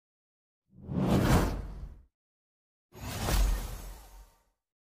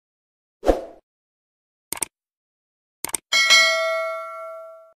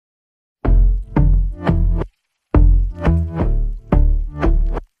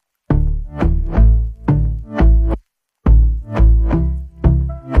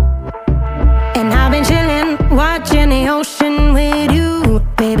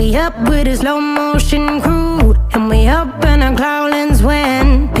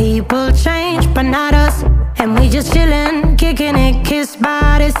and we just chillin', kicking it, kissed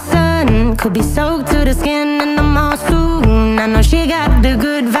by the sun. Could be soaked to the skin in the mall soon. I know she got the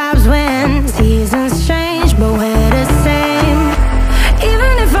good vibes when seasons change, but we're the same.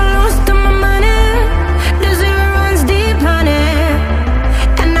 Even if I lost all my money, the zero runs deep, honey.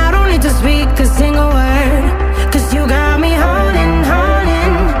 And I don't need to speak a single word, 'cause you got me holding,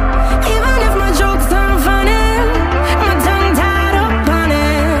 holding. Even if my jokes aren't funny, my tongue tied up on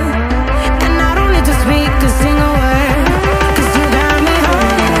it. And I don't need to speak a single word, 'cause you got me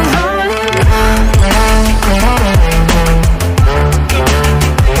holding, holding.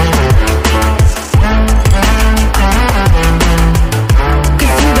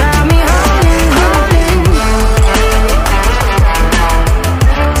 'Cause you got me holding, holding.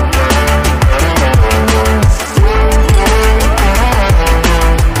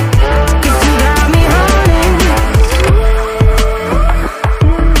 Cause you got me holding.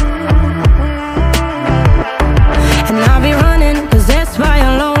 And I'll be running, possessed by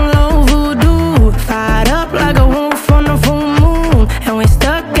a low, low voodoo. Fired up like a wolf on a full moon. And we're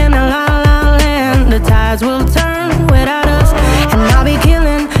stuck in a la la land. The tides will turn without us. And I'll be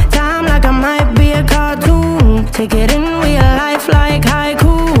killing time like I might be a cartoon. Take it in real life like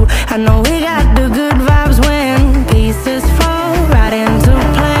haiku. I know we got the good vibes when pieces fall right into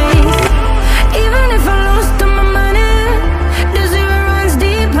place. Even if I lost all my money, the zero runs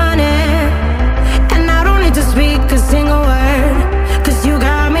deep, honey. And I don't need to speak a single word, 'cause you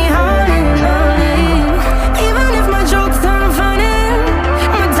got me holding, holding. Even if my jokes aren't funny,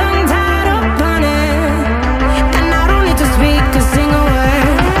 my tongue tied up on it. And I don't need to speak a single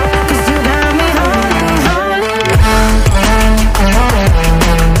word, 'cause you got me holding, holding.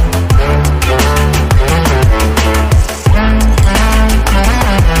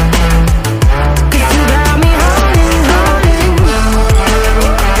 'Cause you got me holding, holding.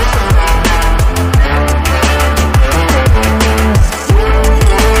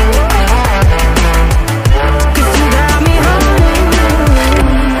 'Cause you got me holding.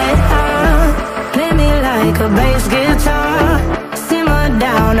 Play me like a bass guitar, simmer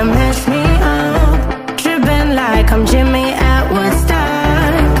down and mess me up. Tripping like I'm Jimmy at Woodstock.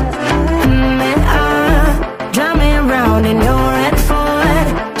 Drive me around in your red Ford,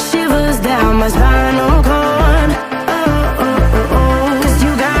 shivers down my spinal cord. Oh, oh, oh, oh. 'Cause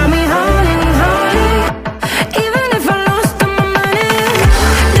you got me holding, holding. Even if I lost all my money,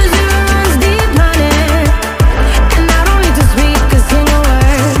 the zero runs deep, honey. And I don't need to speak a single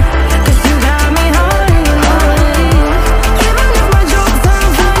word, 'cause you got me holding, holding. Even if my jokes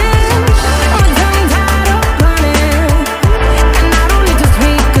aren't funny, my tongue tied up on it. And I don't need to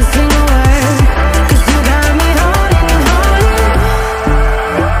speak a single word, 'cause you got me holding, holding.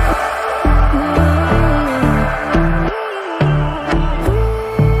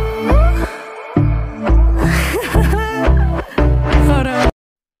 Hold on.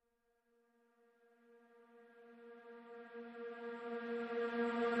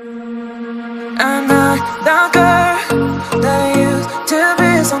 I'm not the girl that I used to be.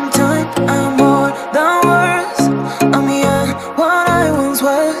 Sometime I'm more than words. I'm beyond what I once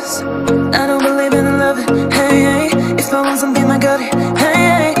was. I don't believe in love, hey, hey. If I want something, I got it, hey,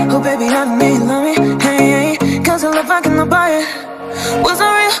 hey. Oh baby, I don't need love me, hey, hey. 'Cause your love, I cannot buy it.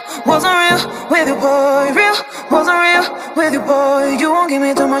 Wasn't real with you, boy. Real, wasn't real with you, boy. You won't give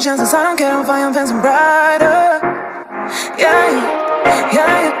me too much chances. I don't care, I'm fine, I'm fancy brighter. Yeah,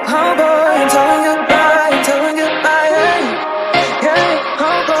 yeah, oh boy, I'm telling you goodbye, I'm telling you goodbye, yeah, yeah,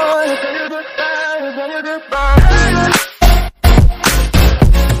 oh boy, I'm telling you goodbye, I'm telling you goodbye.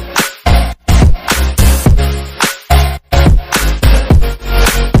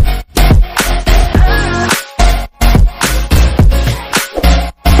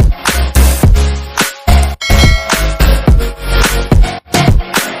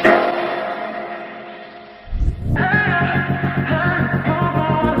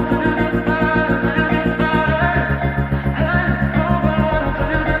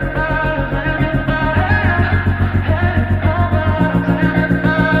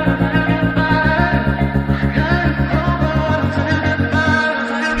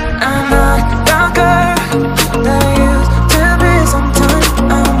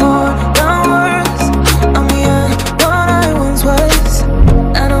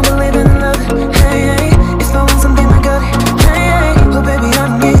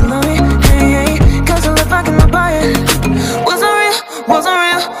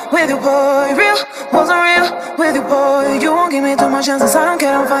 Chances I don't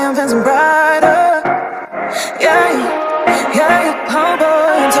care, I'm fine, I'm fancy brighter. Yeah, yeah, oh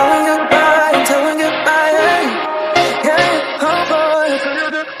boy, I'm telling you goodbye, I'm telling you goodbye. Yeah, oh boy, I'm telling you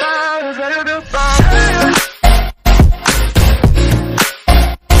goodbye, I'm telling you goodbye.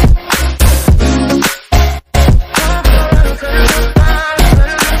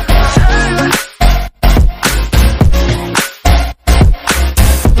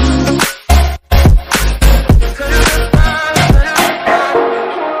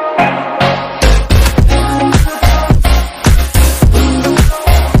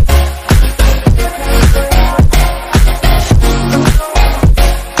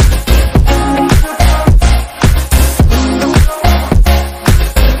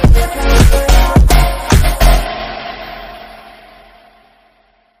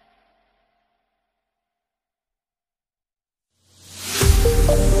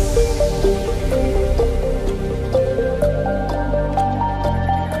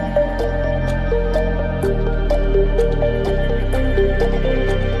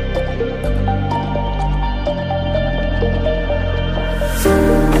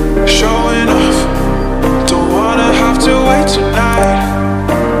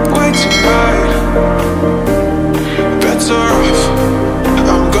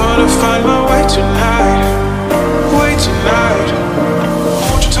 tonight, wait tonight.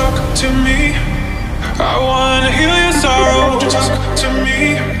 Won't you talk to me? I wanna heal your sorrow. Won't you talk to me?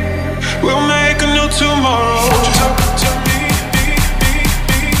 We'll make a new tomorrow. Won't you talk to me?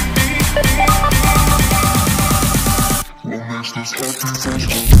 What makes this happy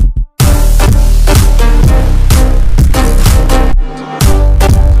face?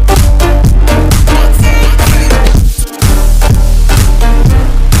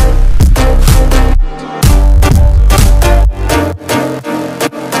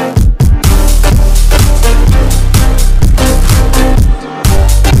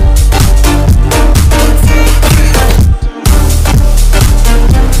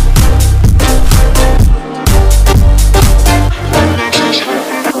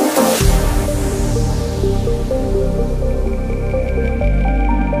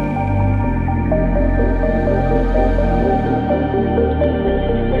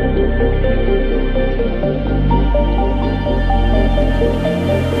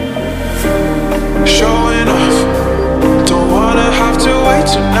 Showing off, don't wanna have to wait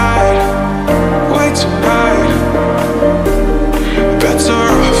tonight, wait tonight. Better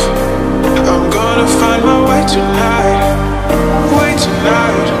off, I'm gonna find my way tonight, wait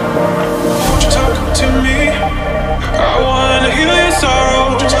tonight. Won't you talk to me? I wanna heal your sorrow.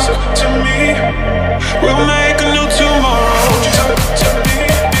 Won't you talk to me? We'll make a new tomorrow. Won't you talk to me?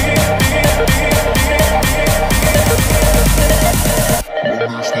 What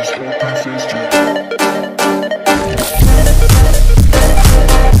makes this happy face do?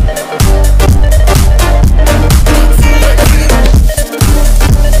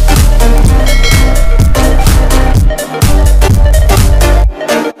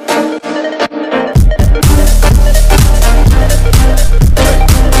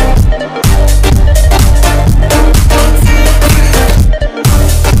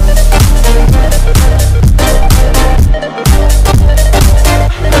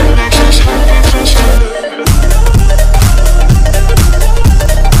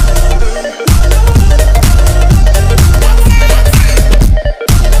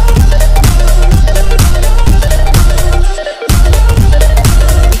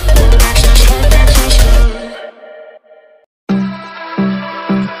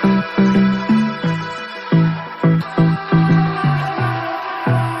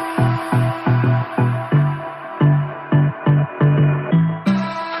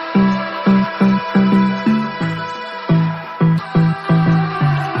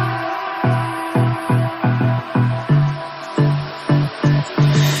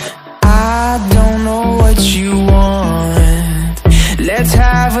 Let's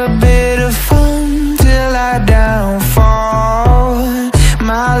have a bit of fun till I downfall.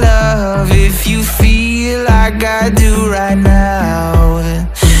 My love, if you feel like I do right now,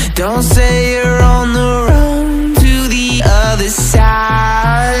 don't say you're on the run to the other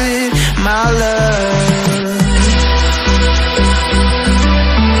side, my love.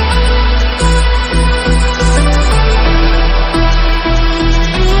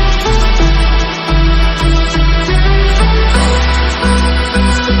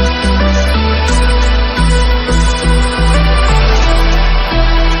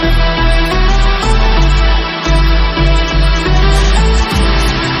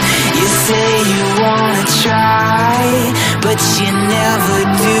 But you never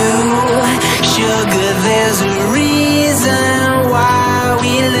do. Sugar, there's a